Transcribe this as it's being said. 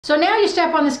So now you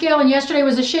step on the scale and yesterday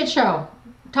was a shit show.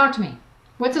 Talk to me.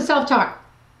 What's a self-talk?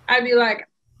 I'd be like,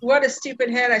 what a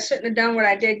stupid head. I shouldn't have done what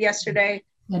I did yesterday.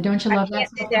 Now, don't you I love that?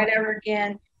 can't do that ever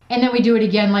again. And then we do it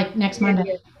again like next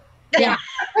Monday. Yeah.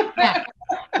 Yeah.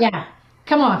 Yeah.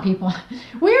 Come on, people.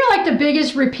 We are like the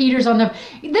biggest repeaters on the.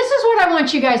 This is what I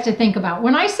want you guys to think about.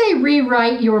 When I say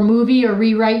rewrite your movie or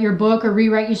rewrite your book or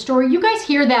rewrite your story, you guys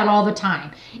hear that all the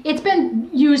time. It's been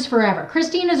used forever.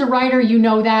 Christine is a writer, you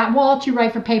know that. Walt, you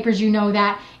write for papers, you know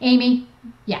that. Amy,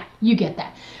 yeah, you get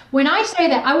that. When I say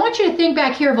that, I want you to think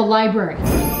back here of a library.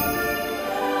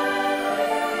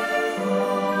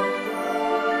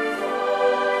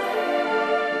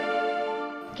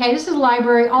 Okay, this is a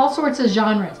library, all sorts of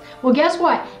genres. Well, guess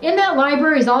what? In that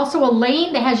library is also a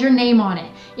lane that has your name on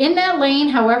it. In that lane,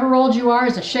 however old you are,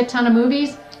 is a shit ton of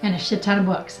movies and a shit ton of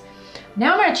books.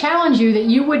 Now I'm going to challenge you that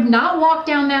you would not walk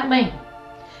down that lane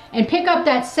and pick up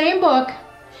that same book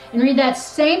and read that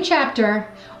same chapter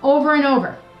over and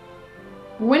over.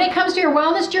 When it comes to your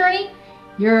wellness journey,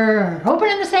 you're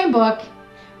opening the same book,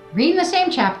 reading the same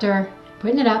chapter,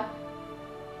 putting it up,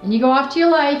 and you go off to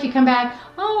your life, you come back,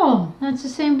 oh, that's the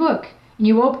same book. And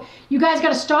you guys got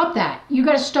to stop that. You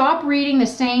got to stop reading the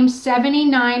same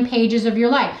 79 pages of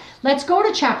your life. Let's go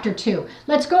to chapter 2.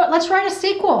 Let's write a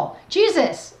sequel.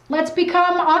 Jesus, let's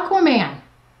become Aquaman.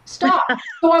 Stop.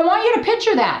 So I want you to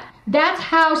picture that. That's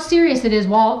how serious it is,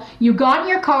 Walt. You got in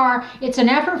your car. It's an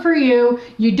effort for you.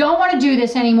 You don't want to do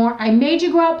this anymore. I made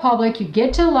you go out public. You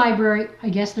get to the library. I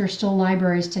guess there's still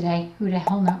libraries today. Who the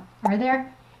hell knows? Are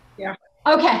there? Yeah.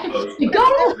 Okay. You go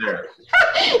to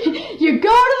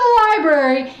the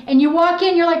library and you walk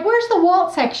in. You're like, where's the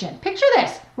Walt section? Picture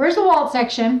this. Where's the Walt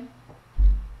section?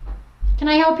 Can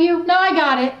I help you? No, I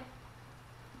got it.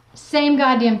 Same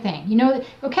goddamn thing. You know,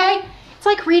 okay? It's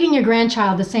like reading your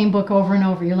grandchild the same book over and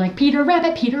over. You're like, Peter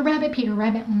Rabbit, Peter Rabbit, Peter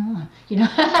Rabbit. You know,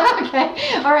 okay.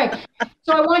 All right.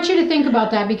 So I want you to think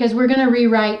about that because we're going to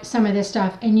rewrite some of this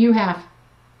stuff and you have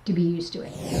to be used to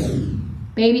it.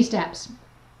 Baby steps.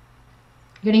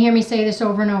 You're going to hear me say this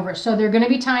over and over. So there are going to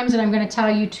be times that I'm going to tell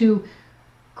you to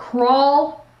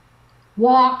crawl,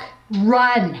 walk,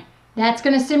 run. That's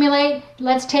going to simulate,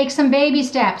 let's take some baby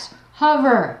steps.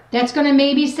 Hover. That's going to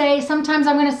maybe say, sometimes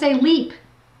I'm going to say leap.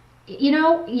 You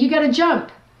know, you got to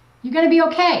jump. You're going to be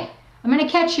okay. I'm going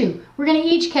to catch you. We're going to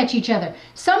each catch each other.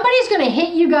 Somebody's going to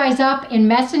hit you guys up in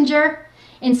Messenger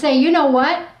and say, you know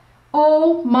what?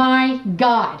 Oh my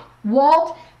God.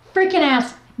 Walt freaking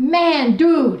ass. Man,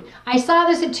 dude, I saw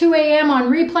this at 2 a.m.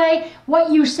 on replay.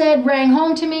 What you said rang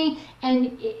home to me.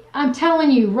 And I'm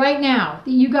telling you right now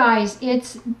that you guys,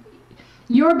 it's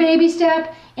your baby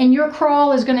step and your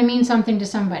crawl is going to mean something to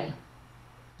somebody.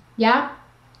 Yeah?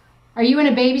 Are you in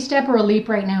a baby step or a leap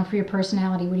right now for your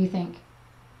personality? What do you think?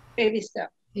 Baby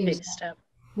step. Baby step.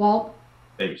 Walt?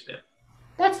 Baby step.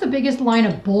 That's the biggest line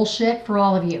of bullshit for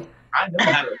all of you. I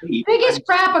know how to leap. Biggest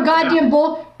crap of goddamn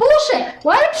bullshit.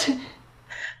 What?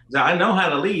 I know how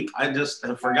to leap. I just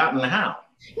have forgotten how.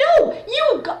 No,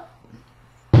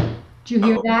 did you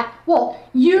hear that? Well,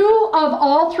 you of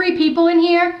all three people in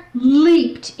here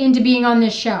leaped into being on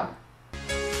this show.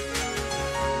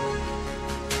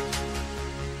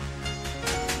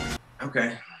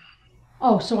 Okay.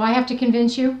 Oh, so I have to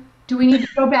convince you? Do we need to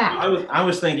go back? I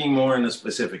was thinking more in a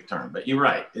specific term, but you're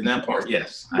right. In that part,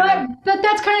 yes. But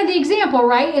that's kind of the example,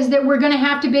 right? Is that we're going to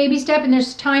have to baby step and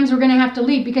there's times we're going to have to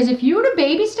leap. Because if you were to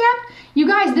baby step, you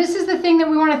guys, this is the thing that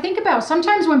we want to think about.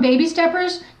 Sometimes when baby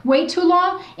steppers wait too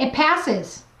long, it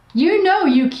passes. You know,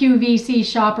 you QVC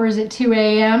shoppers at 2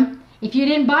 a.m. If you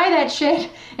didn't buy that shit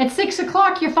at 6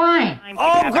 o'clock, you're fine.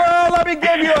 Oh, girl, let me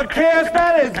give you a kiss.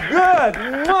 That is good.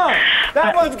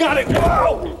 That one's got it.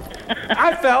 Whoa!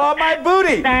 I fell on my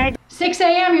booty. 6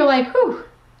 a.m., you're like, whew,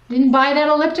 didn't buy that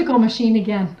elliptical machine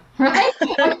again, right?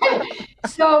 Okay.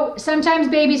 So sometimes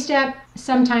baby step,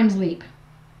 sometimes leap.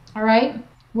 All right?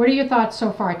 What are your thoughts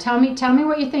so far? Tell me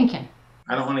what you're thinking.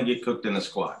 I don't want to get cooked in a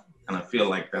squat, and I feel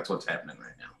like that's what's happening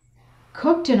right now.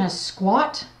 Cooked in a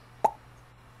squat?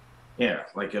 Yeah,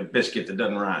 like a biscuit that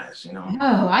doesn't rise, you know?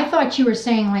 Oh, I thought you were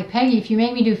saying, like, Peggy, if you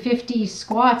make me do 50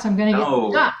 squats, I'm going to get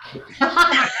stuck.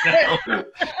 No.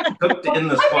 Cooked in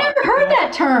the squat. I've never heard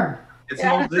that term. It's an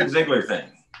old Zig Ziglar thing.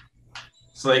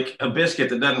 It's like a biscuit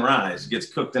that doesn't rise gets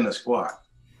cooked in a squat.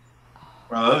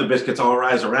 Well, the other biscuits all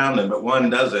rise around him, but one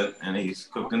doesn't, and he's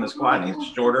cooked in the squat, and he's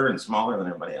shorter and smaller than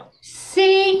everybody else.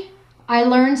 See? I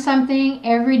learn something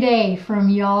every day from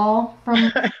y'all,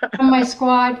 from my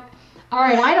squad. All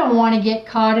right, I don't want to get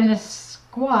caught in a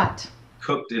squat.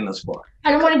 Cooked in the squat. I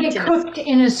don't want to get cooked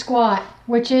in a squat,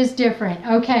 which is different.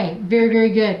 Okay, very, very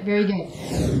good, very good.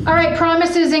 All right,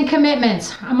 promises and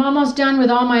commitments. I'm almost done with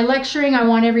all my lecturing. I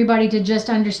want everybody to just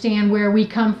understand where we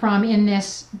come from in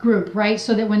this group, right?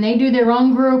 So that when they do their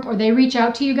own group or they reach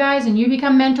out to you guys and you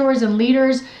become mentors and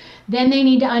leaders, then they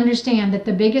need to understand that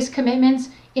the biggest commitments,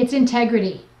 it's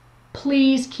integrity.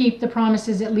 Please keep the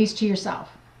promises at least to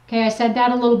yourself. Okay, I said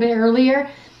that a little bit earlier.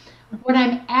 What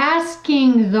I'm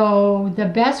asking, though, the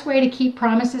best way to keep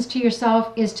promises to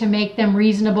yourself is to make them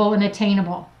reasonable and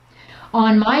attainable.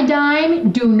 On my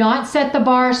dime, do not set the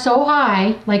bar so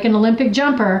high, like an Olympic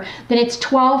jumper, that it's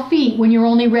 12 feet when you're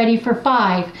only ready for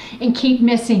 5 and keep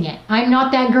missing it. I'm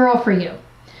not that girl for you.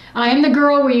 I am the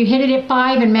girl where you hit it at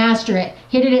 5 and master it,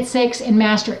 hit it at 6 and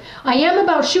master it. I am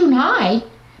about shooting high,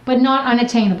 but not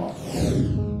unattainable.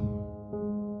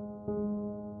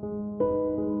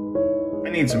 I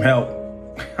need some help.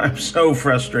 I'm so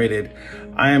frustrated.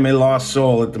 I am a lost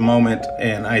soul at the moment,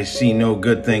 and I see no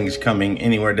good things coming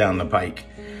anywhere down the pike.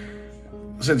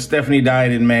 Since Stephanie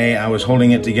died in May, I was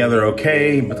holding it together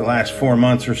okay, but the last 4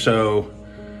 months or so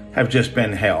have just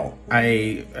been hell.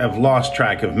 I have lost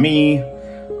track of me.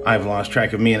 I've lost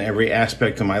track of me in every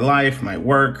aspect of my life, my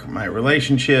work, my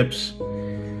relationships,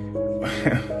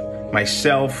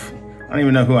 myself. I don't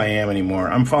even know who I am anymore.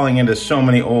 I'm falling into so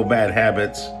many old bad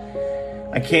habits.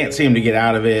 I can't seem to get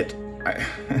out of it.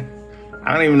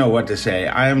 I don't even know what to say.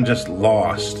 I am just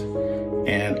lost,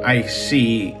 and I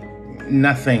see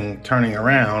nothing turning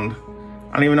around.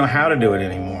 I don't even know how to do it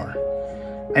anymore.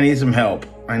 I need some help.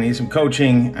 I need some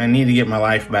coaching. I need to get my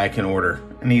life back in order.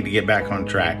 I need to get back on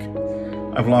track.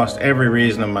 I've lost every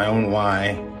reason of my own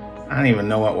why. I don't even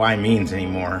know what why means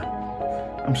anymore.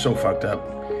 I'm so fucked up.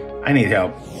 I need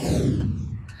help.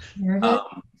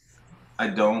 I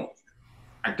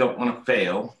don't want to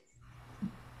fail.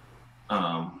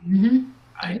 I'm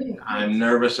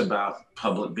nervous about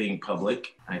being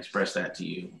public. I expressed that to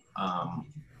you.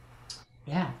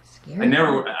 Yeah, scary.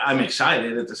 I'm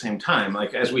excited at the same time.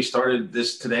 Like as we started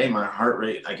this today, my heart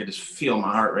rate, I could just feel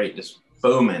my heart rate just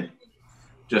booming,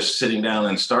 just sitting down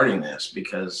and starting this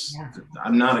because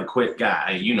I'm not a quit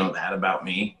guy. You know that about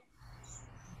me.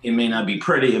 It may not be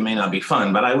pretty, it may not be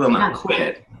fun, but I will not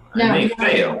quit. I may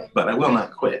fail, but I will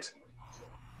not quit.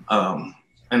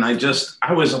 And I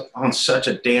was on such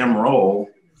a damn roll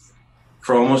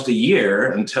for almost a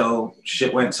year until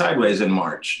shit went sideways in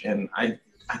March. And I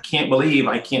can't believe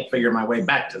I can't figure my way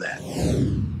back to that.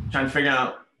 I'm trying to figure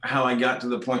out how I got to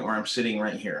the point where I'm sitting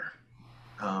right here.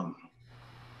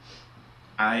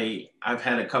 I've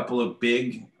had a couple of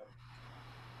this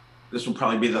will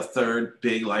probably be the third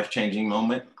big life-changing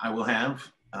moment I will have.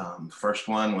 First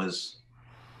one was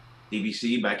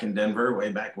DBC back in Denver,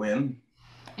 way back when.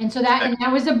 And so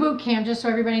that was a boot camp, just so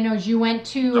everybody knows. You went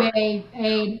to a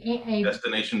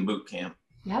destination boot camp.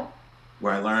 Yep.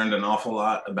 Where I learned an awful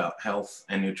lot about health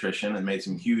and nutrition and made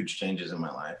some huge changes in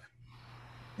my life.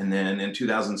 And then in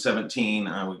 2017,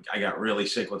 I got really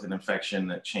sick with an infection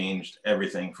that changed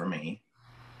everything for me.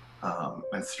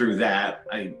 And through that,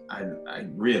 I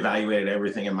reevaluated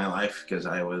everything in my life because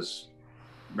I was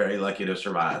very lucky to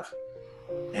survive,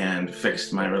 and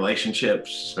fixed my relationships,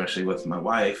 especially with my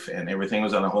wife, and everything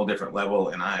was on a whole different level.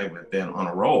 And I've been on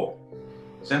a roll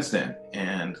since then.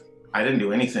 And I didn't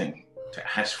do anything to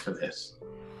ask for this.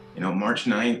 You know, March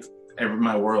 9th,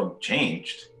 my world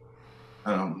changed.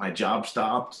 My job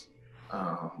stopped.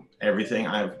 Everything.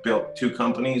 I've built 2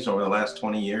 companies over the last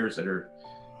 20 years that are,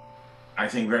 I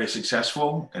think, very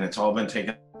successful, and it's all been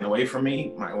taken away from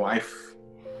me. My wife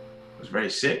was very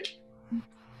sick.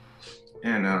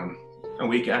 And a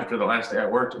week after the last day I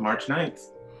worked, March 9th,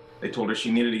 they told her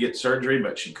she needed to get surgery,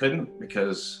 but she couldn't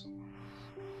because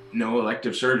no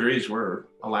elective surgeries were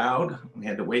allowed. We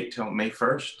had to wait till May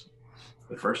 1st,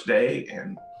 the first day.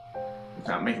 And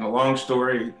without making a long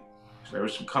story, there were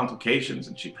some complications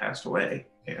and she passed away.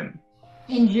 And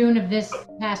in June of this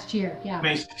past year, yeah.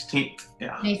 May 16th,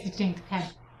 yeah. May 16th, okay.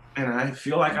 And I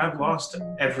feel like I've lost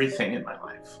everything in my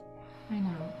life. I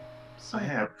know. So I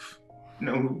have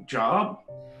no job.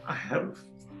 I have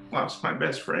lost my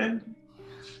best friend.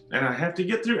 And I have to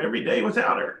get through every day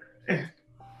without her.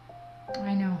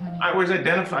 I know, honey. I was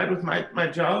identified with my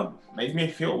job, made me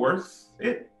feel worth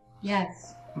it.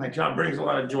 Yes. My job brings a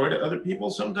lot of joy to other people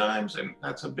sometimes, and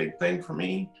that's a big thing for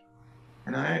me.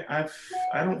 And I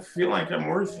don't feel like I'm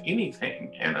worth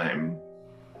anything, and I'm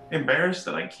embarrassed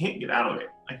that I can't get out of it.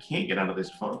 I can't get out of this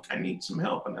funk. I need some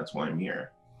help, and that's why I'm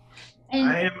here.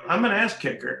 I'm an ass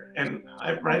kicker, and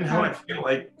right now I feel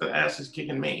like the ass is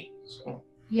kicking me. So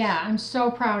Yeah, I'm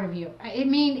so proud of you. I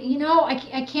mean, you know,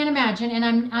 I can't imagine,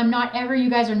 and I'm not ever, you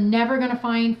guys are never going to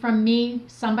find from me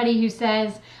somebody who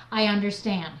says, I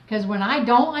understand. Because when I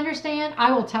don't understand,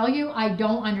 I will tell you I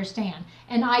don't understand.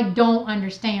 And I don't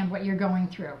understand what you're going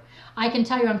through. I can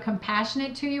tell you I'm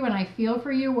compassionate to you and I feel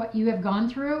for you what you have gone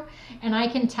through. And I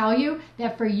can tell you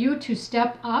that for you to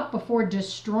step up before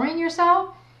destroying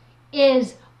yourself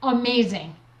is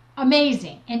amazing.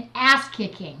 Amazing and ass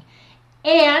kicking.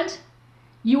 And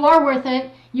you are worth it.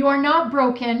 You are not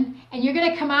broken. And you're going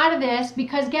to come out of this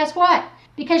because guess what?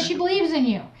 Because she believes in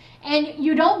you. And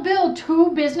you don't build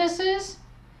two businesses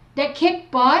that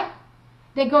kick butt,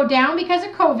 that go down because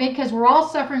of COVID, because we're all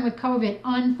suffering with COVID.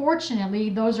 Unfortunately,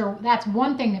 that's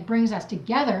one thing that brings us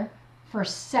together for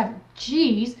 7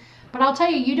 G's. But I'll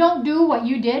tell you, you don't do what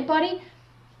you did, buddy.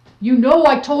 You know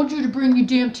I told you to bring your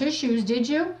damn tissues, did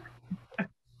you?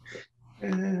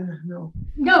 No.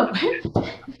 No.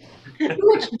 Do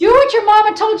what your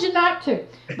mama told you not to.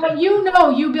 But you know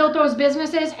you built those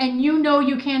businesses and you know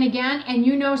you can again. And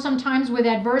you know sometimes with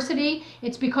adversity,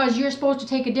 it's because you're supposed to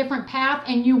take a different path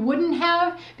and you wouldn't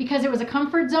have because it was a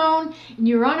comfort zone and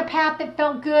you were on a path that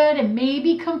felt good and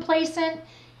maybe complacent.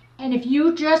 And if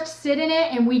you just sit in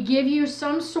it and we give you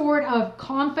some sort of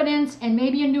confidence and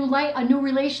maybe a new light, a new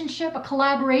relationship, a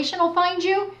collaboration will find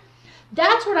you.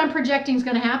 That's what I'm projecting is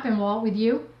going to happen, Walt, with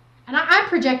you. And I'm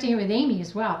projecting it with Amy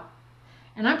as well.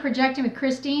 And I'm projecting with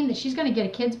Christine that she's going to get a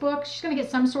kid's book. She's going to get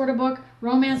some sort of book,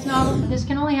 romance novel. This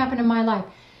can only happen in my life.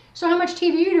 So how much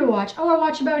TV do you watch? Oh, I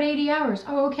watch about 80 hours.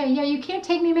 Oh, okay. Yeah, you can't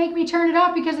make me turn it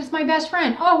off because it's my best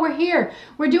friend. Oh, we're here.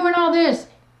 We're doing all this.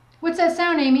 What's that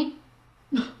sound, Amy?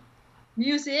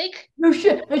 Music. No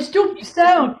shit. It's still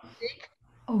sound.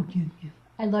 Oh, yeah.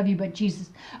 I love you, but Jesus.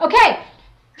 Okay.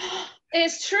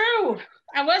 It's true.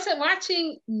 I wasn't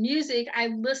watching music. I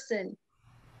listened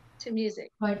to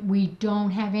music. But we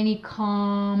don't have any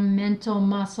calm mental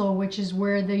muscle, which is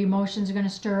where the emotions are going to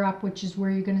stir up, which is where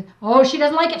you're going to, oh, she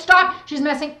doesn't like it. Stop. She's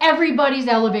messing everybody's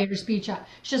elevator speech up.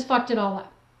 She just fucked it all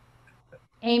up.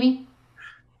 Amy,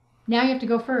 now you have to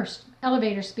go first.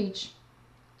 Elevator speech.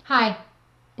 Hi,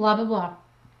 blah, blah, blah.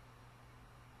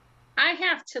 I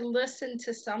have to listen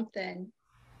to something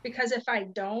because if I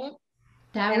don't,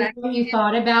 That was what you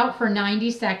thought about for 90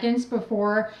 seconds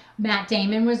before Matt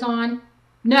Damon was on?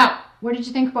 No. What did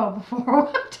you think about before?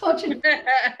 I told you.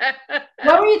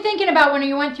 What were you thinking about when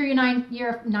you went through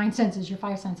your nine senses, your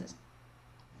 5 senses?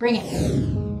 Bring it.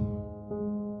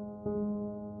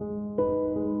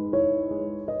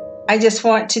 I just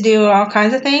want to do all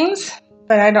kinds of things,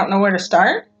 but I don't know where to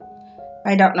start.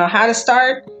 I don't know how to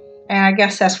start. And I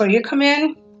guess that's where you come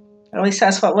in. At least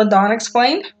that's what LaDawn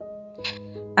explained.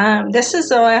 This is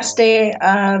the last day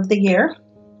of the year.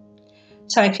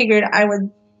 So I figured I would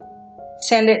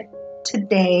send it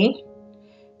today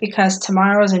because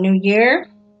tomorrow is a new year,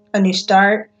 a new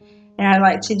start. And I'd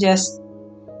like to just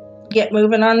get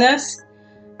moving on this.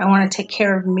 I want to take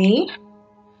care of me.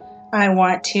 I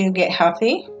want to get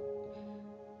healthy.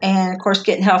 And of course,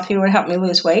 getting healthy would help me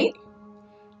lose weight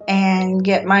and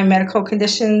get my medical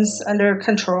conditions under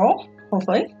control,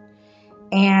 hopefully.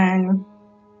 And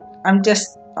I'm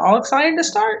just all excited to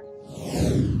start.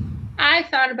 I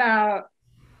thought about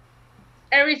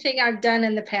everything I've done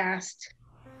in the past.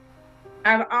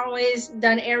 I've always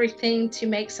done everything to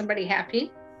make somebody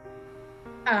happy.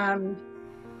 My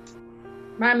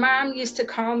mom used to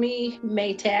call me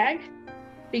Maytag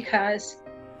because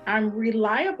I'm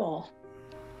reliable.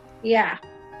 Yeah.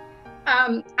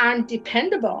 I'm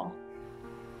dependable.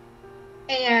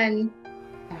 And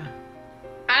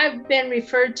I've been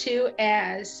referred to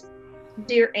as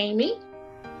Dear Amy,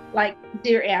 like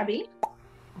Dear Abby.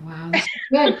 Wow, this is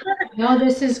good. No,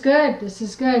 this is good. This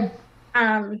is good.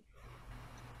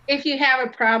 If you have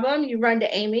a problem, you run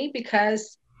to Amy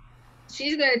because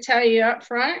she's going to tell you up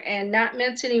front and not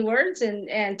mince any words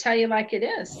and tell you like it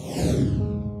is.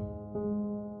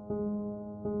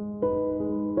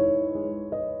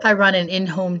 I run an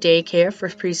in-home daycare for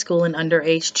preschool and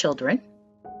underage children.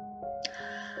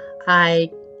 I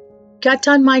got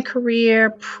done my career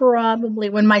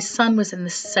probably when my son was in the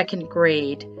 2nd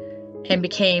grade and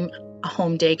became a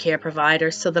home daycare provider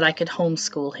so that I could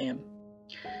homeschool him.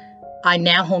 I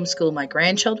now homeschool my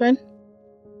grandchildren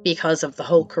because of the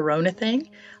whole corona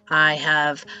thing. I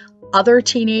have other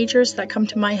teenagers that come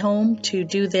to my home to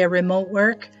do their remote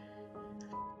work.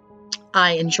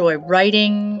 I enjoy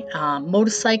writing,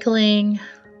 motorcycling,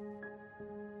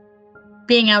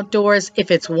 being outdoors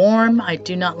if it's warm. I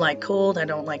do not like cold. I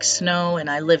don't like snow, and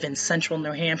I live in central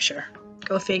New Hampshire.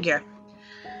 Go figure.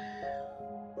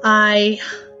 I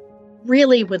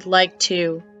really would like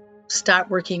to start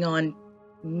working on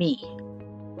me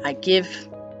I give.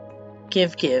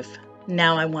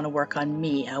 Now I want to work on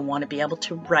me. I want to be able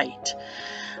to write.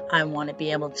 I want to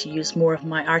be able to use more of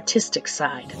my artistic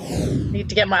side. Need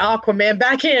to get my Aquaman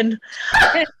back in.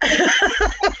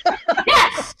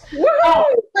 Yes!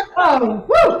 Oh,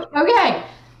 woo! Okay.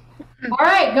 All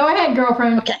right, go ahead,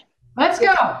 girlfriend. Okay. Let's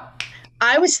go.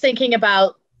 I was thinking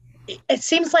about, it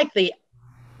seems like the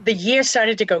year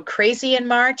started to go crazy in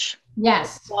March.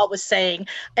 Yes. Walt was saying,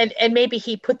 and maybe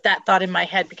he put that thought in my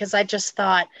head because I just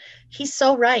thought, he's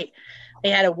so right. They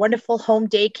had a wonderful home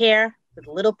daycare with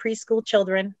little preschool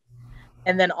children.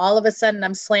 And then all of a sudden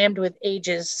I'm slammed with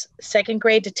ages 2nd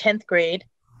grade to 10th grade,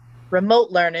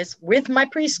 remote learners with my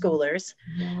preschoolers.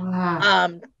 Yeah.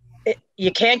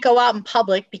 You can't go out in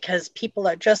public because people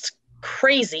are just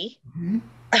crazy. Mm-hmm.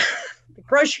 The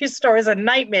grocery store is a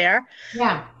nightmare.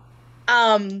 Yeah.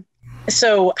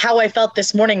 So how I felt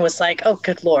this morning was like, oh,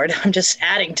 good Lord, I'm just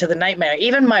adding to the nightmare.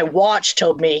 Even my watch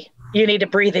told me you need a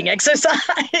breathing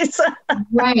exercise.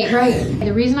 Right.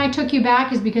 The reason I took you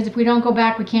back is because if we don't go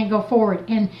back, we can't go forward.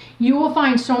 And you will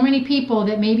find so many people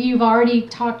that maybe you've already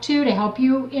talked to help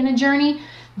you in a journey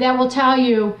that will tell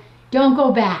you, don't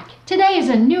go back. Today is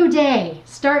a new day.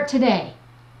 Start today.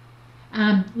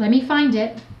 Let me find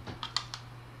it.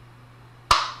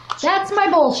 That's my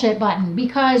bullshit button,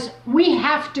 because we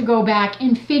have to go back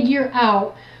and figure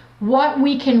out what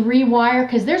we can rewire,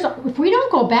 because if we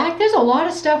don't go back, there's a lot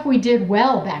of stuff we did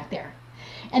well back there.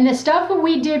 And the stuff that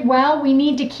we did well, we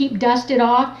need to keep dusted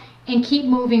off and keep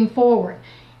moving forward.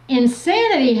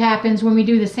 Insanity happens when we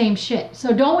do the same shit.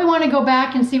 So don't we want to go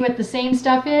back and see what the same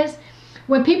stuff is?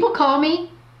 When people call me,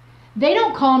 they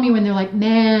don't call me when they're like,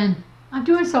 man, I'm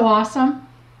doing so awesome.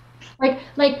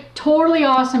 Like totally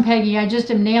awesome, Peggy, I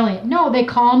just am nailing it. No, they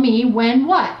call me when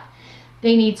what?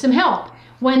 They need some help.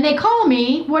 When they call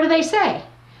me, what do they say?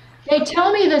 They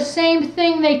tell me the same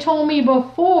thing they told me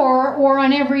before, or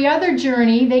on every other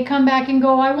journey. They come back and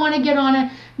go, I want to get on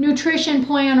a nutrition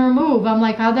plan or move. I'm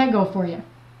like, how'd that go for you?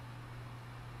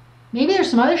 Maybe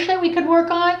there's some other shit we could work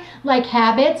on, like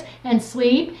habits and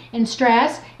sleep and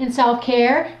stress and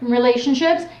self-care and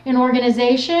relationships and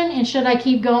organization and should I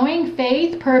keep going,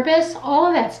 faith, purpose, all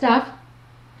of that stuff.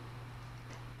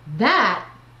 That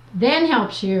then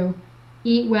helps you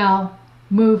eat well,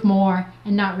 move more,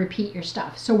 and not repeat your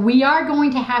stuff. So we are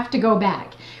going to have to go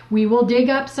back. We will dig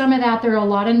up some of that. There are a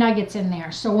lot of nuggets in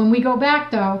there. So when we go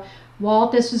back though,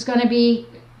 Walt, this is going to be,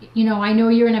 I know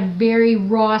you're in a very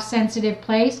raw, sensitive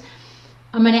place.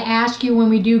 I'm going to ask you when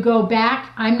we do go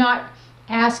back, I'm not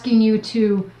asking you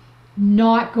to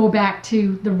not go back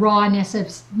to the rawness of,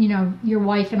 your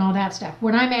wife and all that stuff.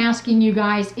 What I'm asking you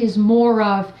guys is more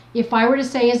of, if I were to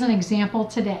say as an example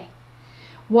today,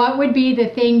 what would be the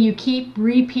thing you keep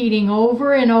repeating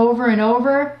over and over and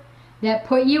over that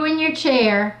put you in your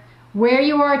chair where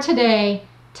you are today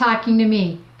talking to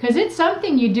me? Because it's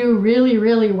something you do really,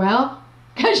 really well.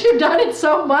 Because you've done it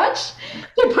so much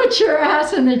to put your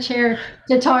ass in the chair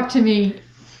to talk to me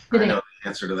today. I know the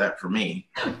answer to that for me.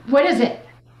 What is it?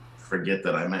 Forget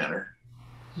that I matter.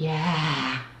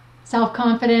 Yeah.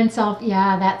 Self-confidence,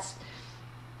 that's,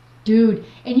 dude.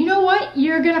 And you know what?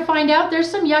 You're going to find out there's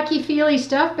some yucky feely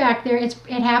stuff back there. It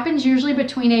happens usually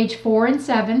between age 4 and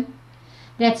 7.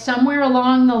 That's somewhere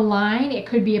along the line. It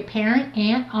could be a parent,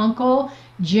 aunt, uncle,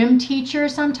 gym teacher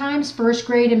sometimes, 1st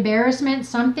grade embarrassment,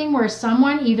 something where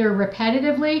someone either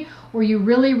repetitively or you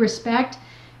really respect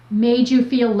made you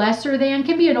feel lesser than.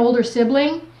 Could be an older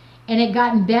sibling, and it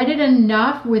got embedded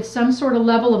enough with some sort of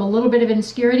level of a little bit of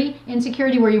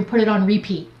insecurity where you put it on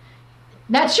repeat.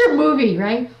 That's your movie,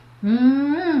 right?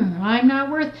 I'm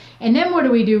not worth. And then what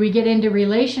do? We get into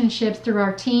relationships through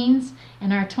our teens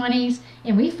and our 20s,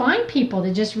 and we find people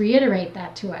to just reiterate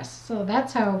that to us. So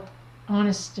that's how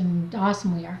honest and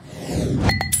awesome we are.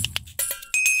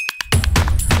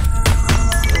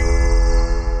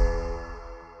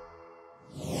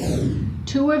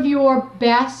 Two of your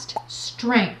best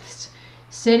strengths.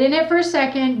 Sit in it for a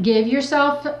second. Give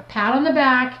yourself a pat on the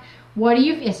back.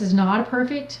 This is not a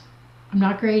perfect. I'm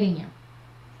not grading you.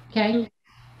 Okay?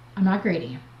 I'm not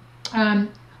grading you.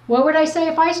 What would I say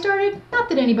if I started? Not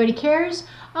that anybody cares,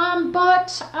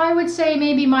 but I would say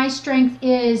maybe my strength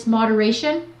is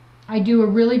moderation. I do a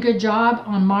really good job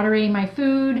on moderating my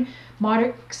food,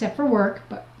 except for work,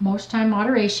 but most time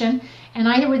moderation. And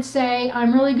I would say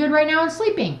I'm really good right now in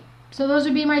sleeping. So those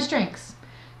would be my strengths.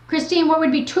 Christine, what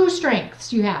would be 2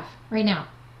 strengths you have right now?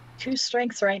 2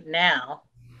 strengths right now.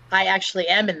 I actually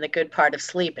am in the good part of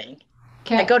sleeping.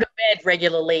 Okay. I go to bed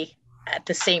regularly at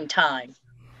the same time.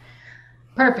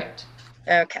 Perfect.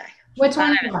 Okay. What's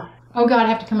one more? Oh God, I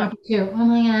have to come up with 2. Oh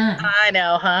my God. I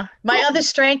know, huh? My other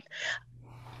strength,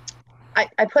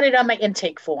 I put it on my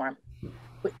intake form.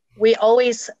 I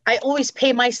always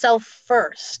pay myself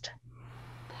first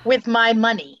with my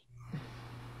money.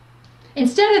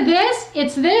 Instead of this,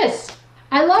 it's this.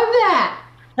 I love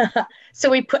that.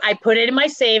 So I put it in my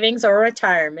savings or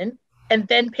retirement and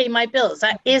then pay my bills.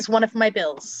 That is one of my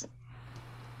bills.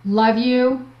 Love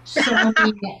you so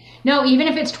much. No, even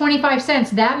if it's 25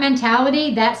 cents, that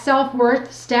mentality, that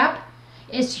self-worth step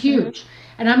is huge.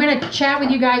 And I'm going to chat with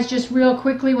you guys just real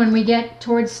quickly when we get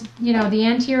towards, the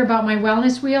end here about my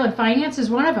wellness wheel, and finance is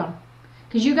one of them.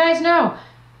 Because you guys know,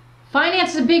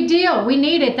 finance is a big deal. We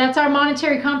need it. That's our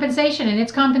monetary compensation. And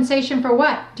it's compensation for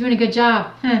what? Doing a good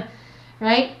job.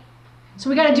 Right? So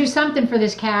we got to do something for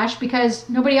this cash, because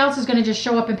nobody else is going to just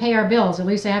show up and pay our bills. At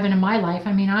least they haven't in my life.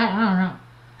 I mean, I don't know.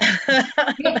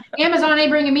 Amazon ain't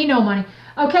bringing me no money.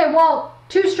 Okay, Walt,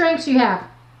 2 strengths you have.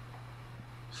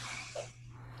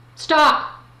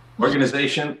 Stop.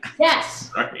 Organization. Yes.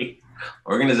 Sorry.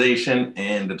 Organization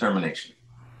and determination.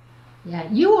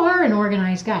 Yeah, you are an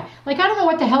organized guy. Like, I don't know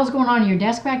what the hell's going on in your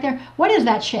desk back there. What is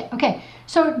that shit? Okay,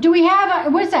 so do we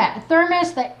have what is that? A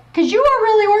thermos? Because you are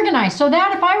really organized. So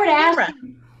that if I were to ask,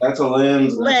 that's a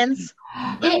lens. Lens.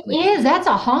 It is. That's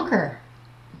a hunker.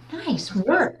 Nice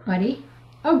work, buddy.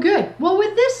 Oh, good. Well,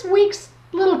 with this week's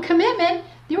little commitment,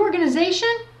 the organization,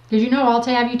 because I'll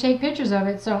have you take pictures of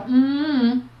it. So,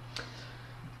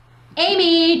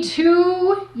 Amy,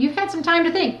 2. You've had some time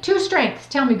to think. 2 strengths.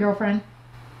 Tell me, girlfriend.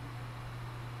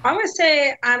 I'm going to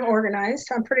say I'm organized.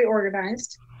 I'm pretty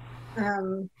organized.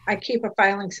 I keep a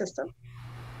filing system.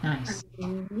 Nice.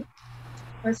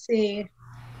 Let's see.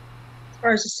 As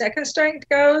far as the second strength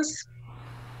goes,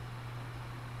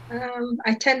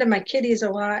 I tend to my kitties a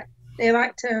lot. They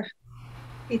like to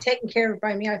be taken care of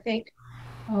by me, I think.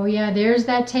 Oh, yeah, there's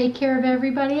that take care of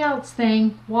everybody else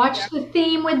thing. Watch the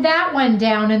theme with that one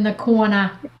down in the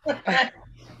corner.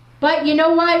 But you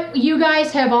know what you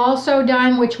guys have also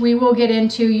done, which we will get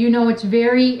into,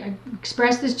 I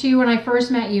expressed this to you when I first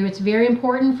met you, it's very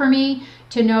important for me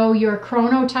to know your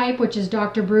chronotype, which is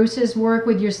Dr. Bruce's work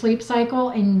with your sleep cycle,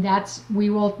 and we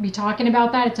will be talking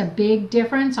about that. It's a big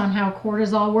difference on how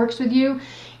cortisol works with you,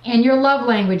 and your love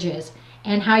languages,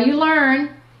 and how you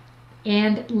learn,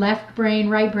 and left brain,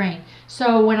 right brain.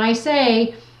 So when I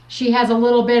say she has a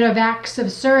little bit of acts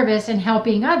of service and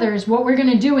helping others, what we're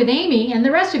going to do with Amy and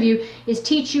the rest of you is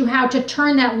teach you how to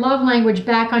turn that love language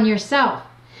back on yourself.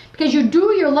 Because you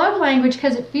do your love language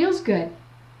because it feels good,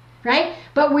 right?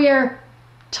 But we're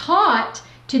taught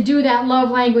to do that love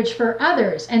language for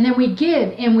others, and then we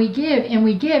give and we give and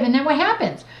we give, and then what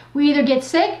happens? We either get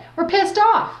sick or pissed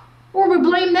off, or we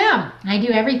blame them. I do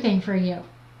everything for you.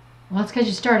 Well, that's because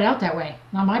you started out that way.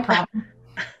 Not my problem.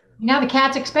 Now the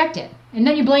cats expect it, and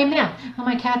then you blame them. Oh,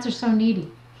 my cats are so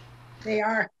needy. They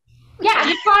are. Yeah,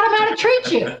 you taught them how to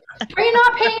treat you. Are you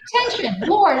not paying attention?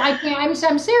 Lord, I can't.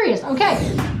 I'm serious.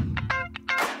 Okay.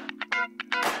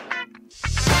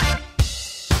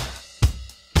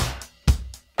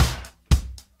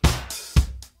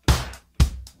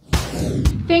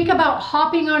 Think about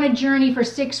hopping on a journey for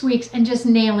 6 weeks and just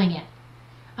nailing it.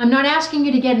 I'm not asking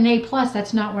you to get an A+.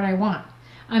 That's not what I want.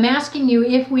 I'm asking you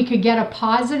if we could get a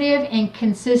positive and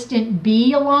consistent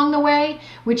B along the way,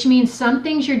 which means some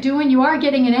things you're doing, you are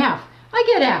getting an F. I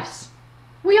get Fs.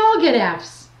 We all get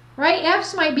Fs, right?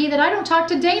 Fs might be that I don't talk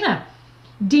to Dana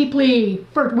deeply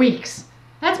for weeks.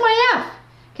 That's my F,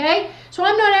 okay? So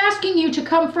I'm not asking you to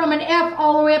come from an F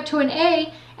all the way up to an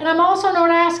A, and I'm also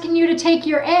not asking you to take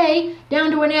your A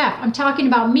down to an F. I'm talking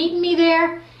about meeting me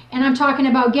there, and I'm talking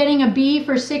about getting a B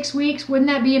for 6 weeks. Wouldn't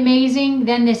that be amazing?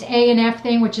 Then this A and F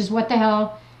thing, which is what the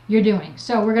hell you're doing.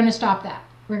 So we're gonna stop that.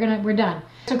 We're done.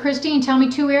 So Christine, tell me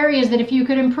 2 areas that if you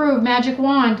could improve, magic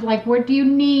wand, like what do you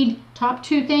need? Top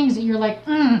 2 things that you're like,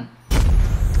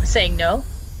 Saying no.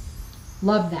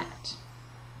 Love that.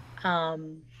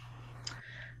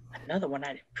 Another one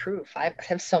I'd improve. I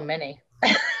have so many.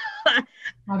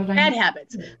 How did I Bad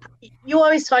habits. You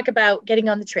always talk about getting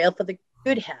on the trail for the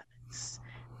good habits.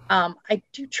 I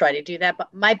do try to do that,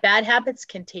 but my bad habits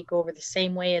can take over the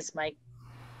same way as my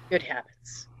good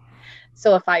habits.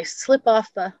 So if I slip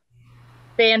off the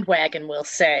bandwagon, we'll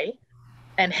say,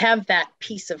 and have that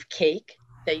piece of cake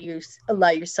that you allow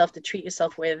yourself to treat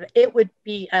yourself with, it would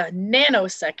be a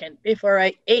nanosecond before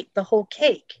I ate the whole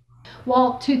cake.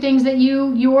 Well, 2 things that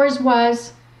yours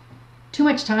was too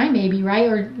much time, maybe,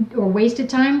 right? Or wasted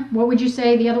time. What would you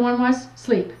say the other one was?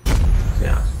 Sleep.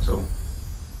 Yeah. So,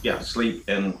 sleep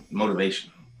and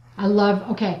motivation.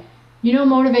 Okay.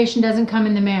 Motivation doesn't come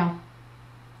in the mail.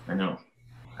 I know.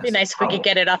 It'd be nice if we could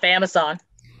get it off Amazon.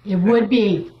 It would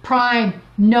be. Prime,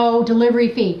 no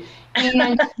delivery fee.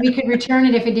 and we could return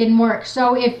it if it didn't work.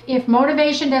 So if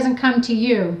motivation doesn't come to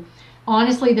you,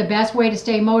 honestly, the best way to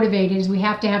stay motivated is we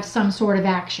have to have some sort of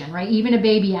action, right? Even a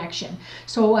baby action.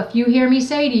 So if you hear me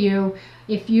say to you,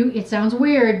 it sounds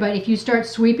weird, but if you start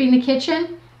sweeping the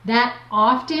kitchen, that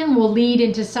often will lead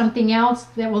into something else,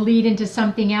 that will lead into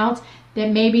something else, that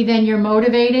maybe then you're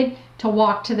motivated to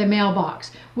walk to the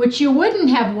mailbox, which you wouldn't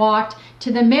have walked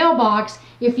to the mailbox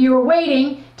if you were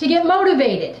waiting to get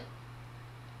motivated.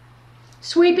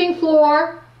 Sweeping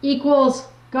floor equals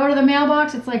go to the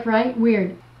mailbox. It's like, right?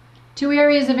 Weird. 2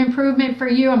 areas of improvement for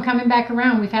you. I'm coming back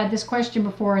around. We've had this question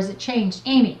before. Has it changed?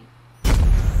 Amy?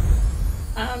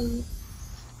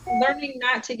 Learning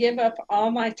not to give up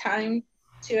all my time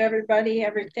to everybody,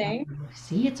 everything.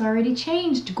 See, it's already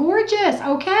changed. Gorgeous.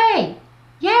 Okay.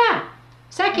 Yeah.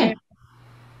 Second.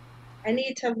 I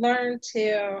need to learn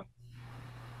to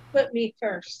put me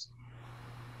first.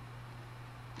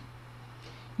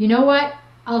 You know what?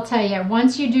 I'll tell you,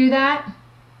 once you do that,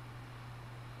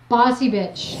 bossy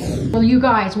bitch. Well, you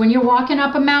guys, when you're walking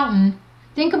up a mountain,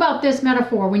 think about this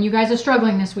metaphor when you guys are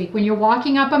struggling this week. When you're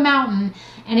walking up a mountain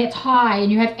and it's high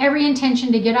and you have every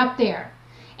intention to get up there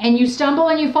and you stumble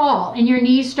and you fall and your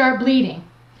knees start bleeding,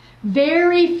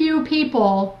 very few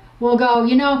people will go,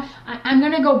 you know, I'm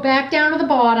going to go back down to the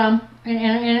bottom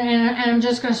and I'm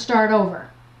just going to start over,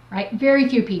 right? Very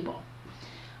few people.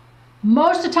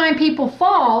 Most of the time people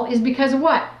fall is because of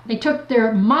what? They took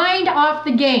their mind off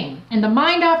the game, and the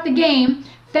mind off the game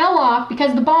fell off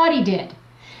because the body did.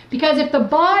 Because if the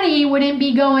body wouldn't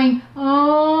be going,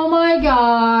 oh my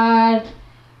God,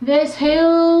 this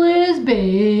hill is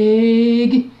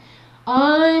big,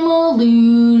 I'm a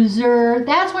loser,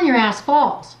 that's when your ass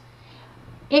falls.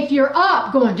 If you're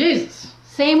up going, Jesus,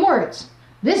 same words,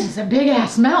 this is a big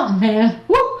ass mountain, man,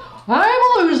 woo, I'm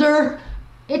a loser.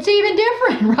 It's even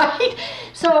different, right?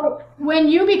 So when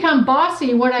you become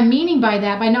bossy, what I'm meaning by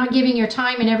that, by not giving your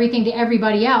time and everything to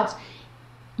everybody else,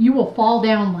 you will fall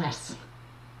down less.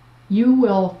 You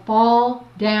will fall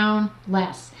down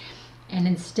less. And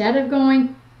instead of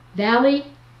going valley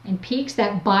and peaks,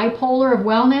 that bipolar of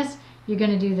wellness, you're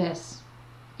going to do this.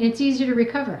 And it's easier to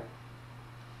recover.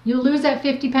 You'll lose that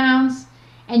 50 pounds,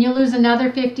 and you'll lose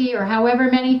another 50 or however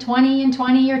many, 20 and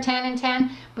 20 or 10 and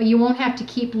 10, but you won't have to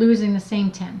keep losing the same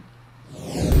 10.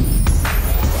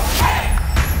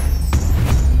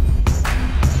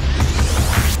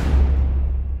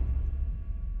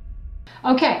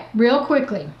 Okay, real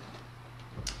quickly.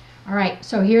 All right,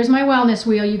 so here's my wellness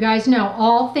wheel. You guys know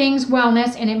all things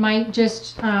wellness, and it might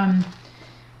just, I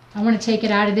want to take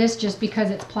it out of this just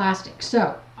because it's plastic.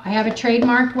 So I have a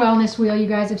trademarked wellness wheel. You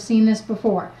guys have seen this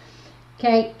before.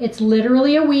 Okay, it's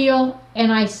literally a wheel,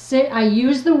 and I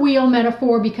use the wheel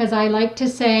metaphor because I like to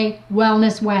say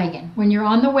wellness wagon. When you're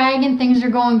on the wagon, things are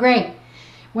going great.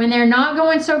 When they're not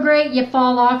going so great, you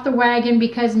fall off the wagon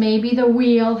because maybe the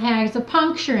wheel has a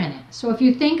puncture in it. So if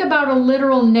you think about a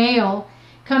literal nail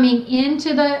coming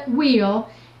into the wheel,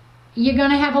 you're going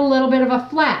to have a little bit of a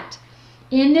flat.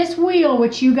 In this wheel,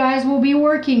 which you guys will be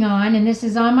working on, and this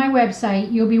is on my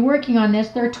website, you'll be working on this,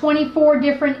 there are 24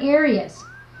 different areas.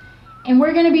 And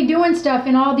we're going to be doing stuff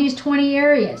in all these 20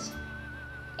 areas.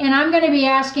 And I'm going to be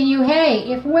asking you,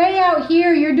 hey, if way out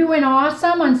here you're doing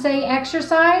awesome on, say,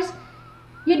 exercise,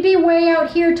 you'd be way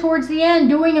out here towards the end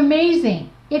doing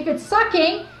amazing. If it's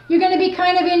sucking, you're going to be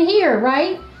kind of in here,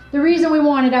 right? The reason we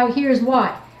want it out here is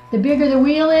what? The bigger the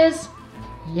wheel is?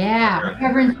 Yeah.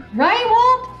 Right,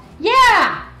 Walt?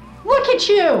 Yeah. Look at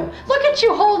you. Look at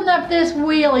you holding up this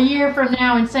wheel a year from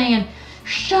now and saying,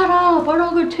 shut up, I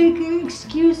don't go take any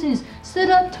excuses. Sit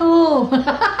up tall.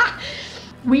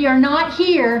 We are not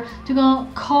here to go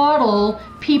coddle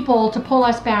people to pull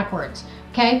us backwards.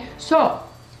 Okay? So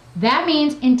that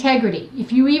means integrity.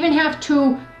 If you even have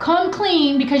to come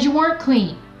clean because you weren't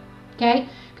clean. Okay?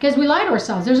 Because we lie to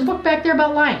ourselves. There's a book back there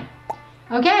about lying.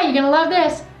 Okay, you're going to love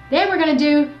this. Then we're going to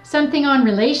do something on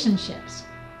relationships.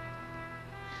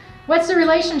 What's the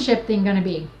relationship thing going to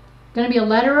be? Going to be a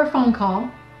letter or phone call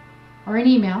or an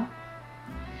email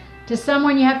to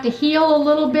someone you have to heal a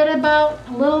little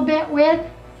bit with,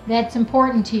 that's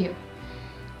important to you.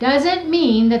 Doesn't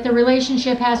mean that the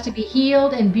relationship has to be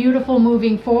healed and beautiful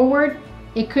moving forward.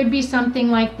 It could be something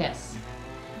like this.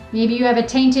 Maybe you have a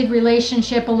tainted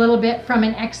relationship a little bit from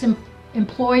an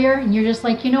ex-employer and you're just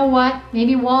like, you know what,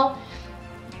 maybe Walt,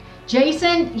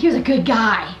 Jason, he was a good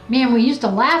guy. Man, we used to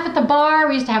laugh at the bar,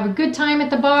 we used to have a good time at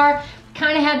the bar,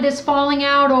 kind of had this falling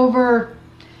out over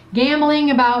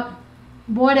gambling about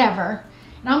whatever.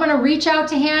 And I'm going to reach out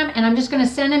to him and I'm just going to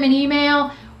send him an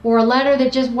email or a letter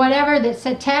that just whatever, that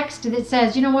said text that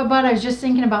says, you know what, bud, I was just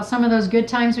thinking about some of those good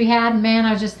times we had, and man,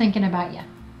 I was just thinking about you.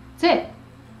 That's it.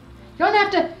 You don't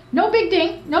have to, no big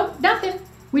ding, no, nothing.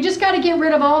 We just got to get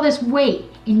rid of all this weight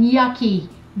and yucky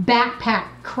backpack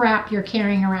crap you're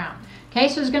carrying around. Okay,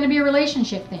 so there's going to be a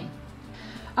relationship thing.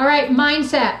 All right,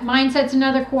 mindset. Mindset's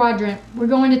another quadrant. We're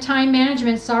going to time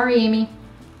management. Sorry, Amy.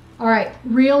 All right,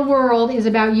 real world is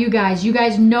about you guys. You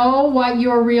guys know what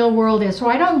your real world is. So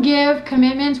I don't give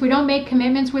commitments. We don't make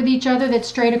commitments with each other that's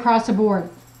straight across the board.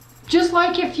 Just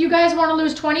like if you guys want to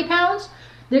lose 20 pounds,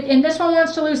 and this one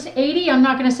wants to lose 80, I'm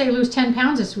not going to say lose 10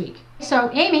 pounds this week. So,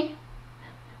 Amy,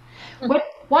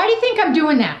 why do you think I'm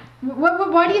doing that?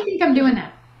 Why do you think I'm doing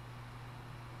that?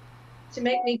 To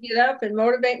make me get up and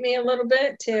motivate me a little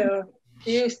bit to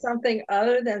do something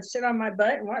other than sit on my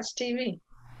butt and watch TV.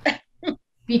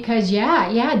 Because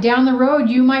yeah, down the road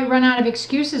you might run out of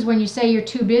excuses when you say you're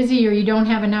too busy or you don't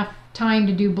have enough time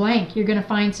to do blank. You're going to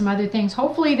find some other things,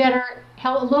 hopefully, that are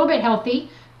a little bit healthy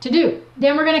to do.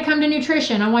 Then we're going to come to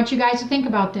nutrition. I want you guys to think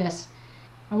about this.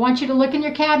 I want you to look in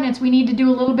your cabinets. We need to do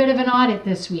a little bit of an audit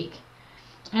this week.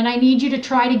 And I need you to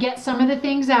try to get some of the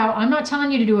things out. I'm not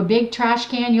telling you to do a big trash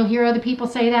can. You'll hear other people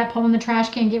say that, pull in the trash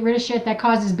can, get rid of shit that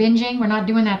causes binging. We're not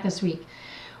doing that this week.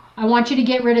 I want you to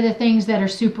get rid of the things that are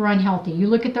super unhealthy. You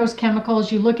look at those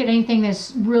chemicals, you look at anything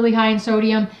that's really high in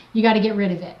sodium, you got to get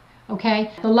rid of it.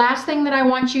 Okay? The last thing that I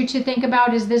want you to think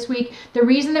about is this week, the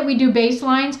reason that we do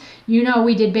baselines, you know,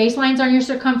 we did baselines on your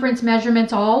circumference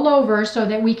measurements all over so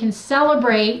that we can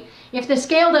celebrate. If the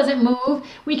scale doesn't move,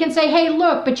 we can say, hey,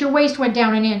 look, but your waist went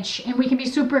down an inch, and we can be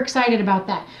super excited about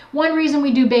that. One reason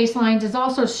we do baselines is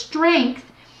also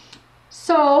strength.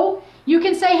 So you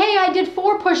can say, hey, I did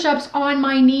 4 push-ups on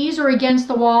my knees or against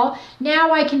the wall.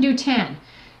 Now I can do 10.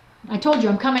 I told you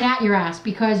I'm coming at your ass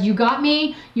because you got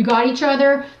me, you got each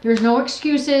other. There's no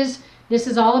excuses. This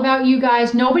is all about you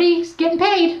guys. Nobody's getting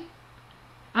paid.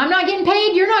 I'm not getting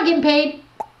paid. You're not getting paid.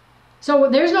 So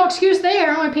there's no excuse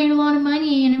there. I paid a lot of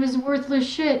money and it was worthless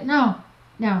shit. No.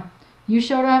 You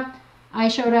showed up. I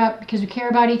showed up because we care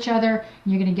about each other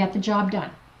and you're going to get the job done.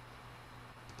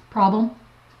 Problem?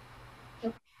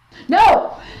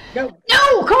 No, Coach,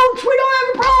 we don't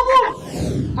have a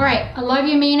problem. All right, I love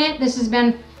you, mean it. This has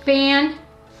been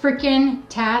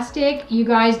fan-freaking-tastic. You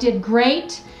guys did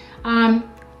great.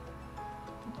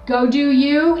 Go do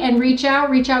you and reach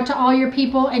out to all your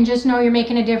people and just know you're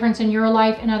making a difference in your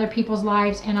life and other people's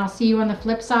lives. And I'll see you on the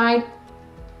flip side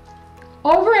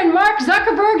over in Mark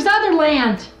Zuckerberg's other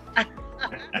land.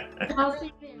 I'll see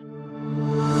you there.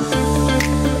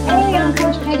 Hey, I'm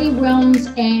Coach Peggy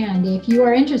Wilms, and if you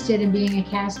are interested in being a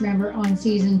cast member on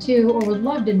season 2 or would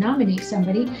love to nominate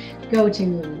somebody, go to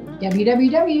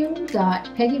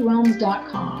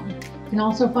www.peggywilms.com. You can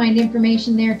also find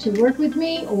information there to work with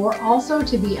me or also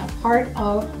to be a part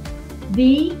of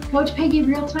the Coach Peggy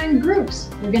real-time groups.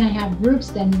 We're going to have groups.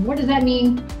 Then what does that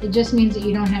mean? It just means that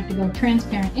you don't have to go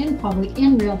transparent in public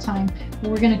in real time,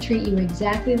 but we're going to treat you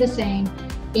exactly the same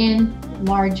in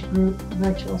large group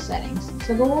virtual settings.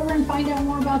 So go over and find out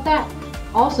more about that.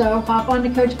 Also, hop on to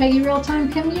Coach Peggy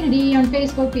Real-Time Community on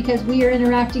Facebook because we are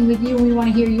interacting with you and we want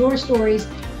to hear your stories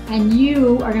and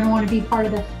you are going to want to be part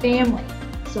of the family.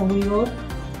 So we will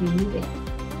see you there.